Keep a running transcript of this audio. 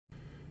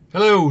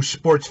Hello,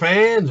 sports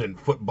fans and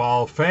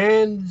football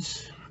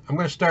fans. I'm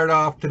going to start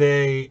off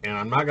today, and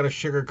I'm not going to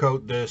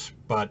sugarcoat this,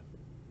 but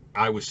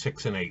I was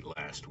 6-8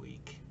 last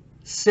week.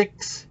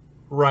 Six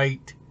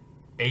right,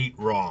 eight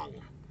wrong.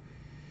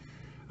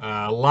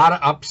 A lot of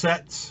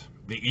upsets.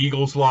 The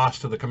Eagles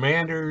lost to the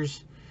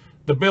Commanders.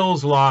 The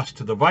Bills lost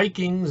to the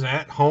Vikings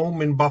at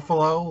home in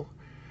Buffalo.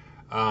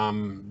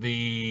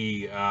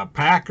 The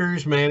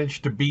Packers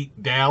managed to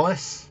beat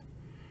Dallas.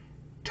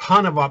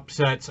 Ton of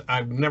upsets.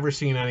 I've never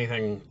seen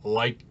anything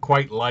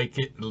quite like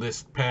it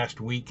this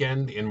past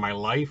weekend in my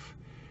life.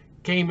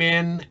 Came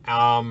in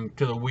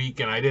to the week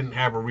and I didn't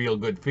have a real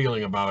good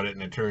feeling about it,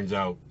 and it turns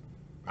out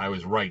I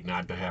was right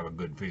not to have a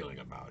good feeling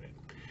about it.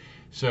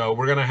 So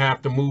we're gonna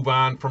have to move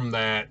on from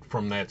that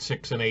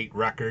 6-8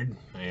 record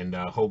and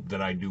hope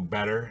that I do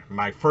better.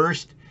 My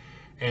first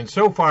and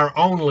so far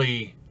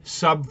only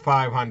sub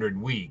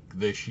 500 week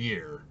this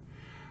year.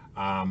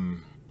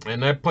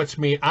 And that puts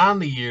me on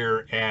the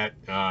year at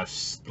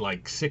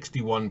like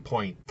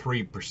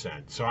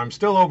 61.3%. So I'm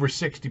still over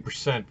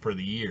 60% for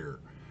the year,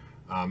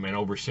 and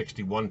over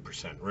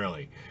 61%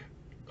 really.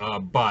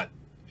 But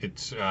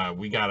it's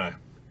we gotta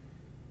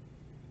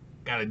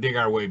dig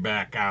our way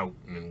back out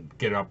and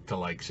get up to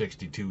like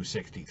 62,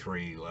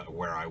 63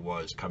 where I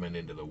was coming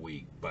into the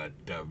week. But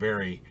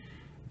very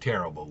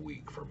terrible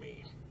week for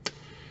me.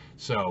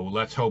 So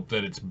let's hope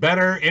that it's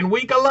better in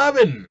week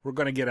 11. We're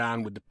going to get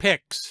on with the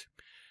picks.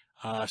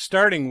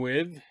 Starting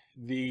with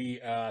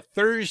the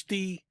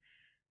Thursday,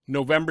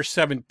 November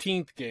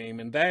 17th game,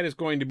 and that is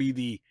going to be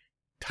the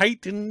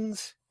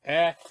Titans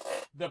at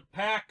the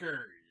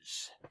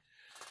Packers.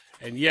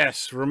 And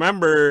yes,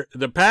 remember,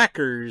 the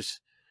Packers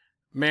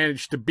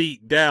managed to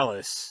beat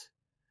Dallas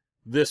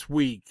this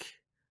week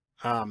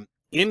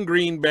in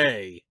Green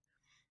Bay.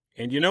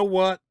 And you know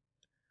what?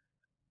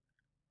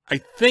 I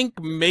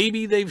think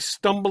maybe they've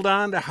stumbled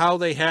on to how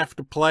they have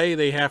to play.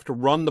 They have to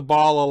run the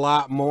ball a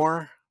lot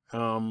more.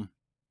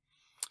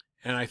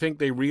 And I think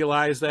they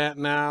realize that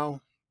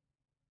now.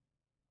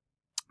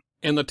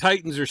 And the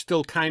Titans are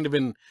still kind of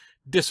in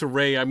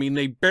disarray. I mean,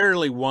 they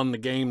barely won the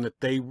game that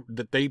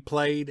they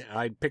played.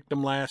 I picked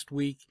them last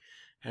week,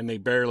 and they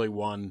barely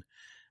won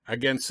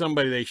against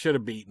somebody they should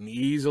have beaten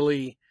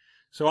easily.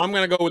 So I'm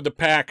going to go with the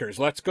Packers.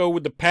 Let's go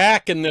with the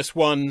Pack in this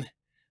one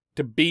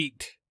to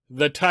beat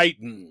the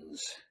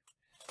Titans.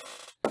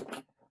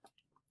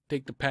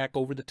 Take the Pack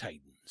over the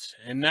Titans.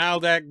 And now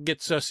that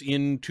gets us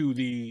into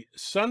the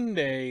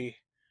Sunday,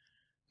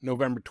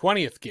 November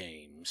 20th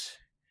games.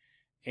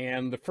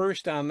 And the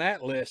first on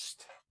that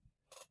list,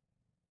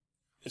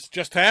 this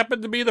just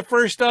happened to be the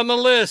first on the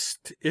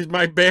list, is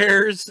my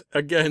Bears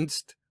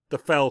against the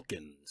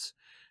Falcons.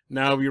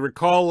 Now, if you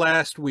recall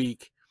last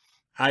week,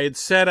 I had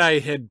said I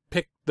had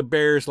picked the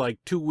Bears like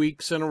 2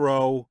 weeks in a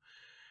row,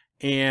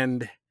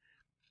 and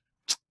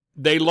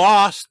they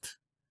lost,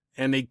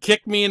 and they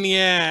kicked me in the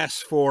ass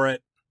for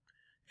it.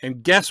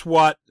 And guess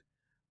what?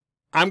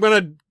 I'm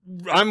gonna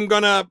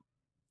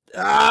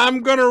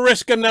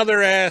risk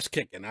another ass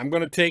kicking. I'm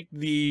gonna take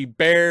the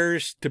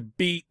Bears to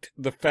beat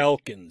the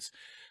Falcons.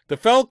 The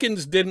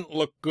Falcons didn't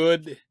look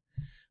good,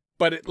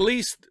 but at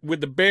least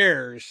with the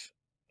Bears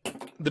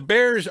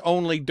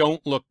only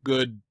don't look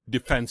good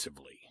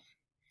defensively.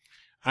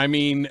 I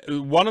mean,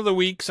 one of the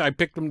weeks I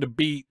picked them to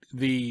beat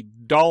the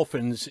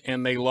Dolphins,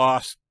 and they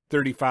lost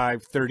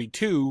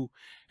 35-32,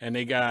 and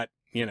they got,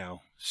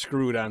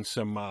 screwed on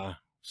some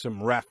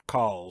ref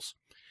calls.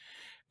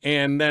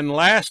 And then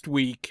last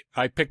week,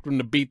 I picked them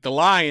to beat the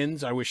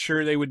Lions. I was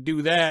sure they would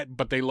do that,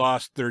 but they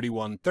lost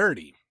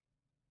 31-30.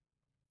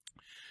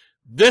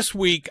 This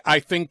week, I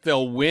think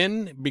they'll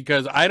win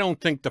because I don't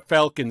think the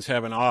Falcons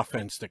have an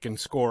offense that can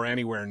score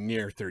anywhere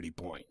near 30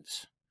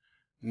 points.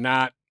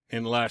 Not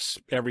unless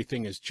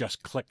everything is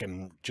just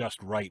clicking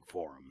just right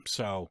for them.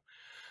 So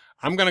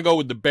I'm going to go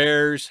with the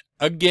Bears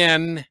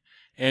again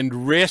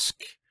and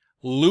risk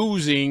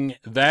losing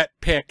that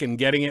pick and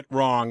getting it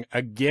wrong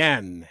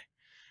again.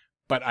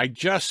 But I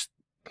just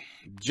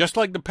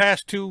like the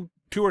past two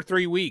or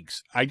 3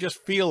 weeks, I just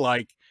feel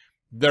like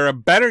they're a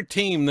better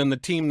team than the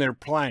team they're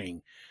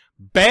playing.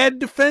 Bad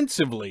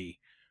defensively,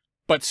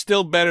 but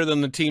still better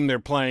than the team they're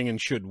playing and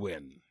should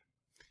win.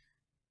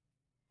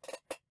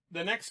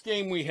 The next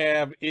game we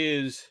have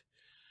is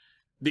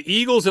the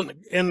Eagles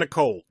and the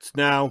Colts.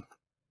 Now,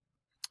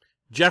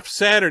 Jeff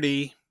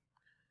Saturday,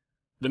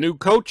 the new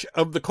coach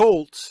of the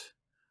Colts,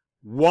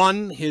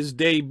 won his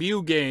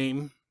debut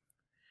game,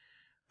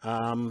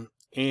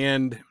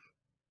 and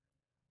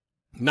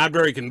not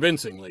very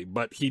convincingly,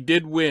 but he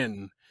did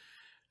win.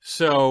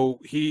 So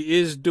he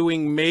is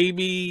doing,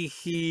 maybe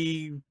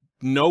he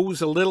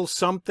knows a little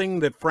something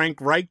that Frank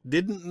Reich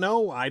didn't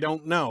know. I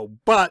don't know.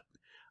 But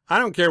I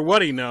don't care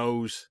what he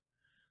knows.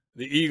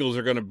 The Eagles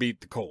are going to beat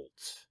the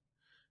Colts.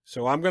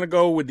 So I'm going to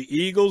go with the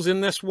Eagles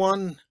in this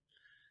one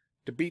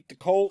to beat the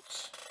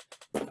Colts.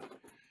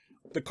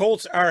 The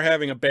Colts are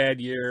having a bad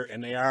year,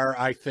 and they are,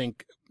 I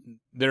think,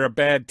 they're a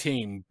bad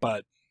team,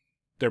 but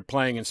they're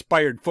playing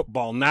inspired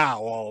football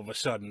now all of a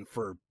sudden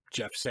for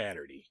Jeff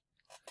Saturday.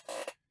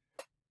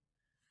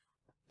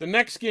 The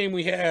next game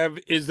we have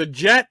is the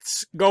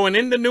Jets going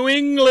into New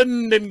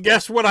England, and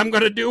guess what I'm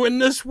going to do in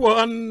this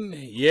one?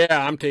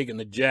 Yeah, I'm taking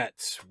the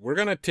Jets. We're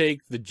going to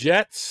take the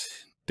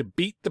Jets to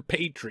beat the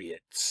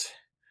Patriots.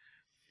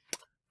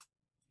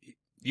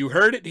 You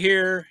heard it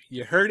here.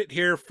 You heard it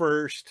here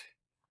first.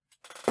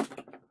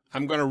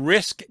 I'm going to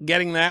risk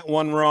getting that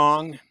one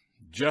wrong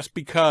just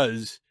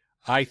because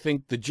I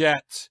think the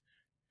Jets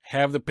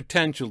have the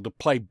potential to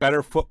play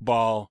better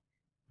football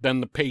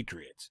than the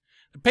Patriots.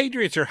 The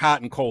Patriots are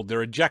hot and cold.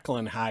 They're a Jekyll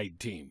and Hyde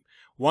team.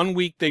 One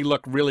week they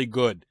look really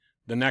good.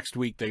 The next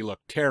week they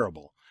look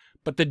terrible.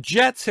 But the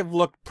Jets have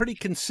looked pretty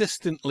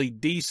consistently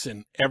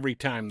decent every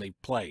time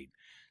they've played.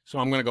 So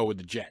I'm going to go with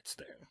the Jets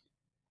there.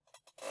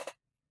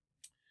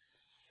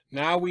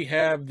 Now we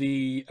have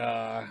the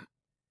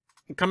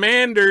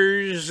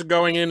Commanders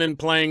going in and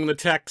playing the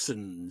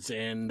Texans.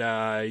 And,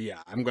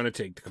 yeah, I'm going to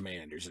take the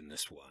Commanders in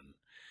this one.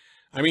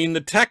 I mean,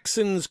 the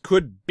Texans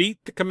could beat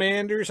the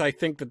Commanders. I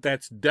think that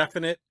that's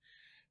definite.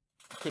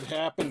 Could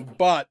happen,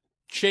 but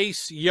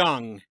Chase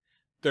Young,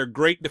 their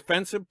great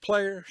defensive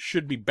player,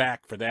 should be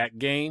back for that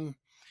game.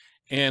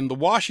 And the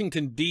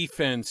Washington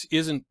defense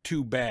isn't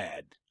too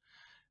bad.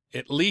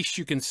 At least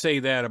you can say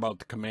that about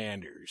the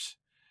Commanders.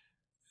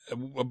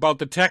 About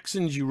the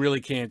Texans, you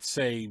really can't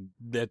say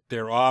that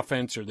their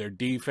offense or their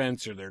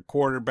defense or their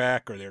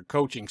quarterback or their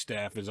coaching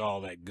staff is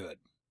all that good.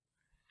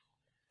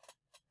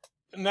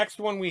 The next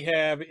one we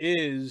have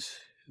is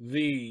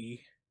the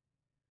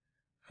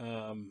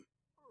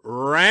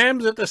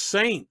Rams at the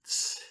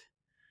Saints.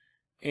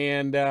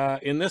 And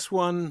in this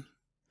one,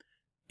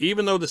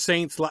 even though the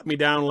Saints let me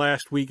down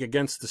last week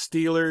against the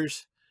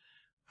Steelers,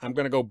 I'm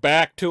going to go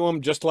back to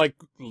them just like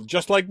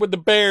with the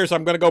Bears.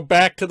 I'm going to go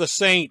back to the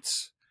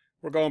Saints.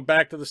 We're going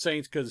back to the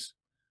Saints because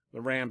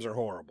the Rams are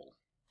horrible.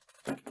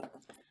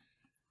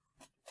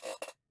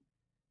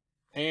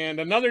 And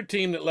another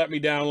team that let me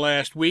down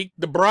last week,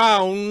 the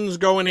Browns,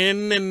 going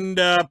in and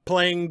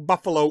playing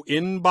Buffalo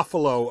in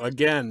Buffalo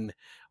again,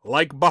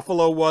 like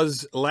Buffalo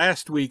was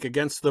last week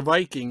against the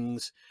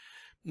Vikings.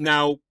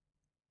 Now,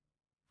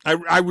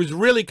 I was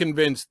really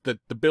convinced that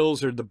the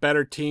Bills are the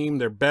better team.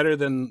 They're better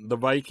than the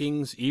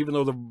Vikings, even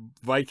though the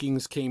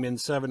Vikings came in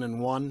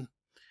 7-1.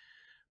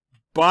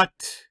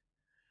 But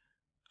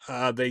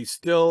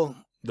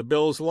the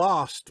Bills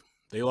lost.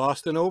 They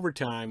lost in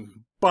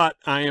overtime. But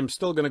I am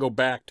still going to go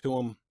back to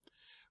them.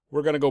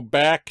 We're going to go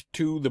back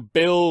to the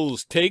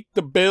Bills. Take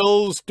the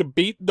Bills to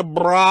beat the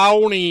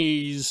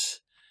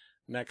Brownies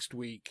next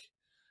week.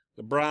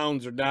 The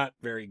Browns are not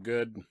very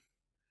good.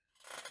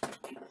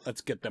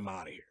 Let's get them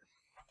out of here.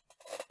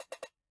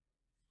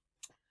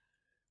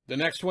 The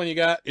next one you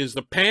got is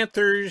the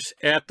Panthers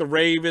at the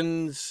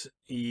Ravens.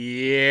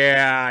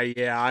 Yeah,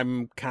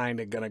 I'm kind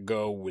of going to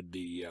go with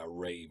the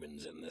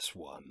Ravens in this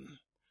one.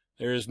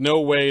 There is no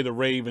way the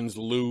Ravens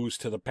lose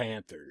to the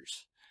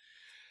Panthers.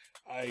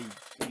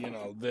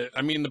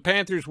 The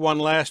Panthers won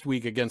last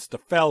week against the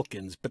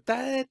Falcons, but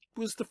that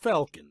was the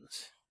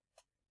Falcons.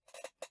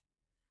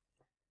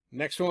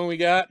 Next one we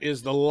got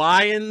is the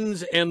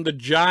Lions and the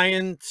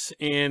Giants.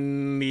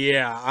 And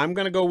yeah, I'm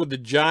going to go with the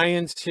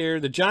Giants here.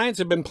 The Giants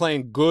have been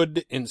playing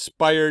good,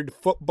 inspired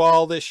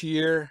football this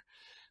year.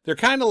 They're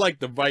kind of like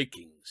the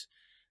Vikings.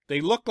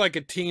 They look like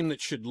a team that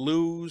should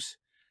lose,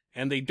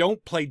 and they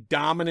don't play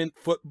dominant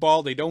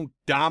football. They don't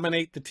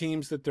dominate the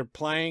teams that they're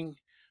playing,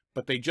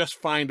 but they just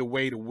find a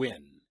way to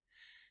win.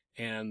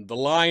 And the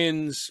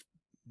Lions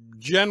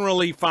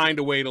generally find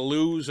a way to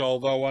lose,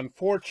 although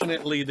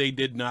unfortunately they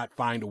did not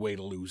find a way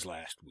to lose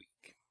last week.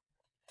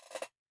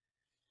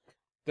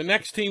 The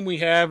next team we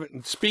have,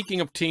 and speaking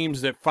of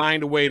teams that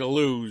find a way to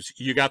lose,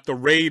 you got the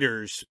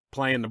Raiders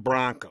playing the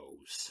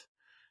Broncos.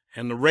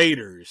 And the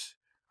Raiders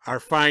are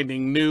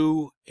finding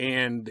new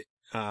and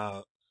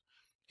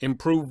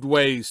improved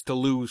ways to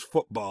lose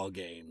football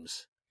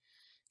games.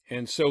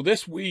 And so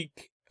this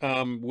week,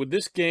 with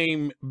this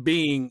game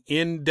being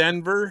in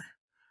Denver,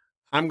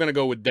 I'm going to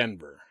go with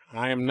Denver.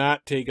 I am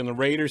not taking the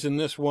Raiders in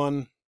this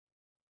one.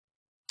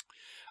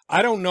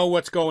 I don't know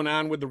what's going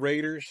on with the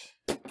Raiders.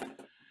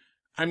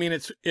 I mean,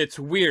 it's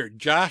weird.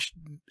 Josh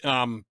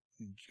McDaniels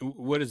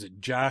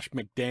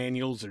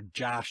or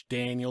Josh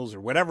Daniels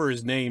or whatever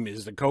his name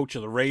is, the coach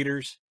of the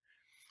Raiders.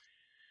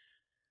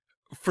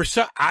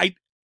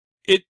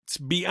 It's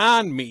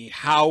beyond me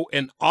how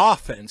an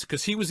offense,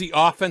 because he was the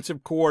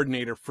offensive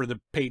coordinator for the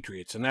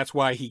Patriots, and that's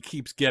why he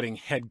keeps getting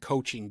head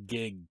coaching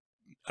gig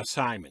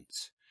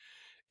assignments.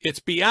 It's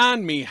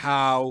beyond me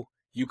how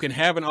you can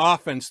have an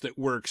offense that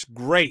works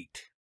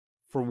great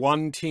for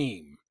one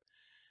team,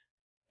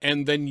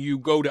 and then you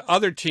go to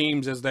other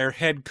teams as their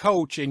head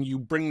coach and you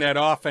bring that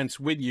offense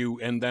with you,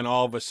 and then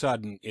all of a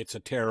sudden it's a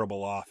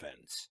terrible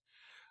offense.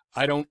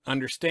 I don't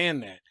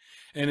understand that.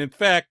 And in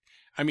fact,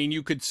 I mean,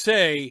 you could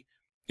say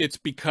it's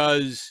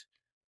because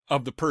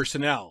of the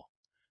personnel,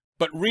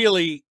 but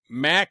really,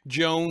 Mac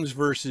Jones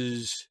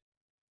versus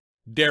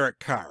Derek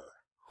Carr.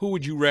 Who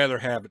would you rather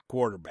have at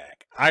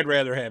quarterback? I'd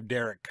rather have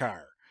Derek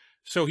Carr.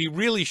 So he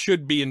really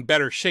should be in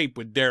better shape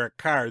with Derek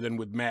Carr than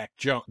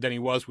he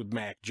was with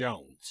Mac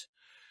Jones.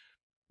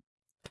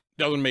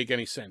 Doesn't make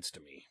any sense to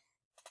me.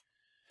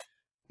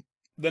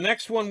 The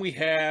next one we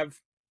have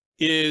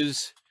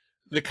is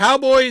the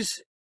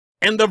Cowboys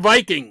and the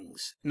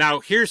Vikings. Now,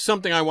 here's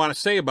something I want to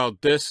say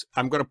about this.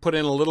 I'm going to put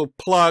in a little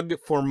plug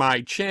for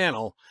my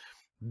channel.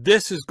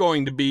 This is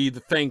going to be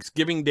the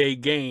Thanksgiving Day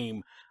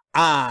game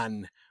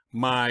on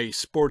my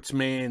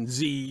Sportsman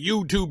Z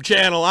YouTube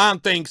channel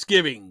on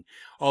Thanksgiving.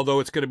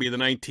 Although it's going to be the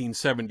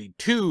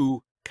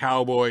 1972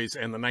 Cowboys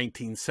and the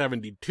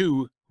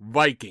 1972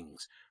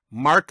 Vikings.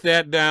 Mark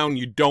that down.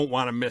 You don't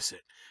want to miss it.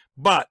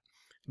 But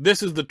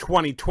this is the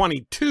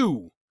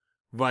 2022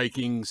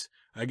 Vikings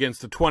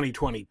against the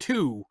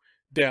 2022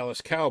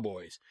 Dallas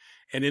Cowboys.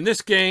 And in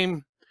this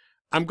game,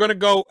 I'm going to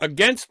go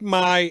against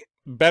my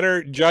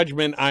better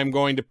judgment. I'm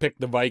going to pick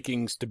the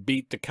Vikings to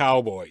beat the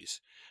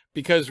Cowboys.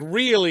 Because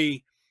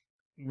really,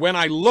 when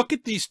I look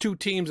at these two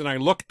teams and I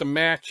look at the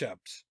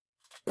matchups,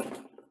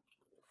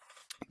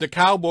 the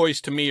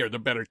Cowboys to me are the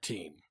better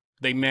team.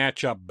 They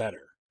match up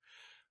better.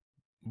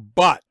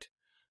 But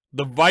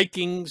the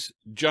Vikings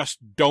just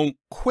don't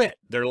quit.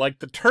 They're like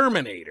the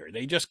Terminator.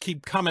 They just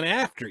keep coming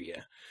after you.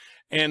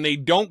 And they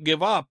don't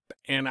give up.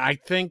 And I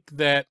think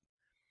that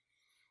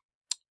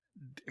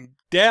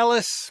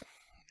Dallas,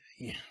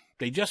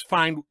 they just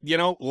find, you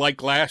know,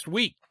 like last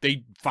week,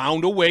 they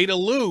found a way to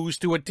lose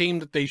to a team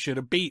that they should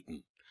have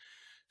beaten.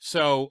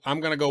 So I'm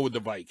going to go with the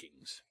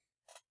Vikings.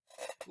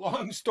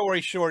 Long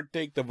story short,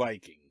 take the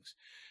Vikings.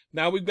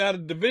 Now we've got a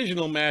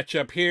divisional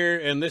matchup here,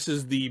 and this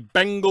is the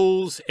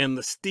Bengals and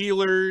the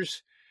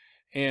Steelers.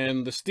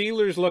 And the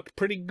Steelers looked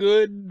pretty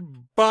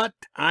good, but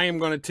I am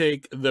going to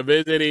take the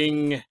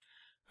visiting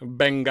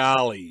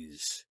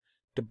Bengalis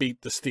to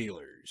beat the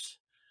Steelers.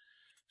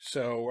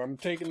 So I'm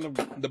taking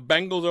the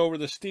Bengals over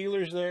the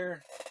Steelers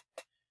there.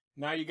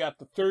 Now you got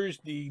the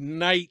Thursday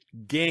night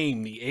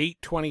game, the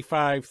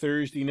 8:25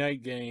 Thursday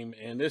night game,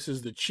 and this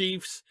is the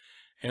Chiefs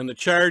and the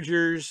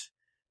Chargers.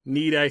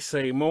 Need I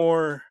say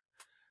more?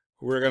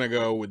 We're going to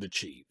go with the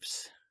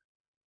Chiefs.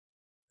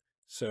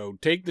 So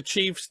take the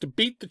Chiefs to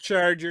beat the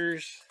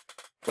Chargers.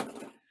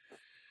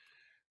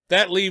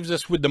 That leaves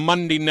us with the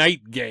Monday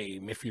night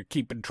game, if you're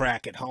keeping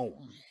track at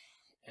home.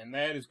 And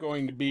that is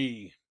going to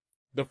be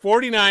the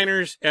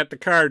 49ers at the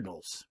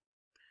Cardinals.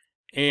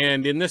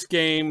 And in this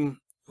game,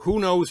 who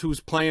knows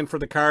who's playing for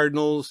the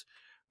Cardinals?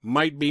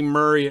 Might be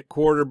Murray at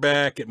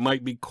quarterback. It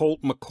might be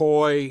Colt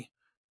McCoy.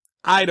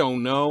 I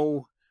don't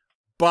know.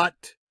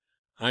 But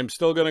I'm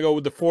still going to go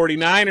with the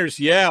 49ers.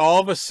 Yeah,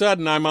 all of a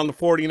sudden I'm on the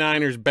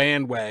 49ers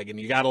bandwagon.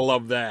 You got to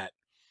love that.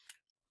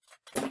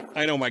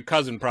 I know my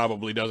cousin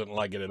probably doesn't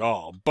like it at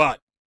all, but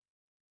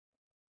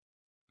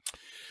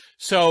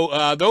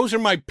so those are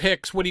my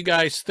picks. What do you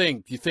guys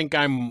think? Do you think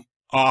I'm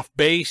off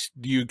base?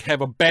 Do you have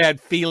a bad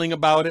feeling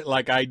about it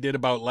like I did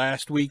about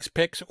last week's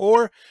picks?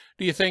 Or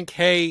do you think,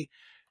 hey,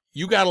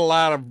 you got a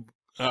lot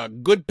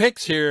of good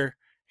picks here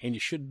and you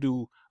should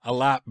do a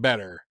lot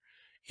better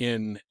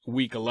in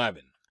week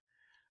 11?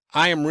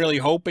 I am really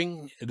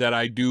hoping that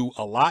I do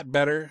a lot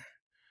better.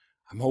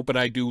 I'm hoping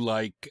I do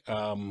like,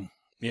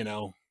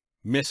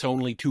 miss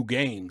only 2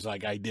 games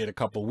like I did a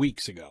couple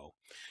weeks ago.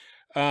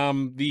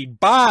 The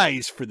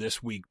buys for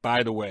this week,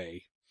 by the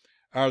way,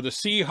 are the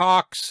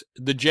Seahawks,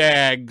 the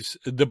Jags,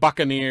 the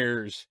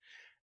Buccaneers,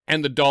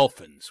 and the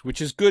Dolphins,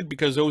 which is good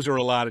because those are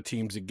a lot of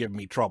teams that give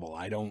me trouble.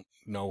 I don't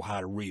know how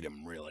to read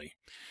them, really.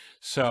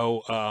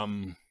 So,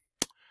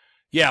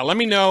 yeah, let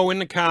me know in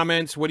the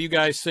comments. What do you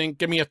guys think?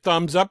 Give me a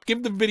thumbs up.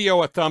 Give the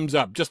video a thumbs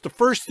up. Just the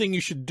first thing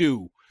you should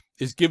do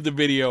is give the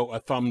video a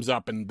thumbs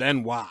up and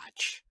then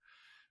watch.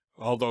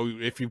 Although,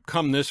 if you've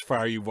come this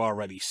far, you've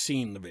already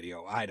seen the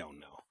video. I don't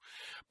know.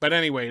 But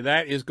anyway,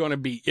 that is going to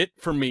be it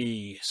for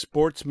me.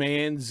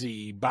 Sportsman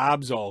Z,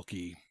 Bob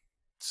Zuhlke,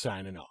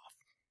 signing off.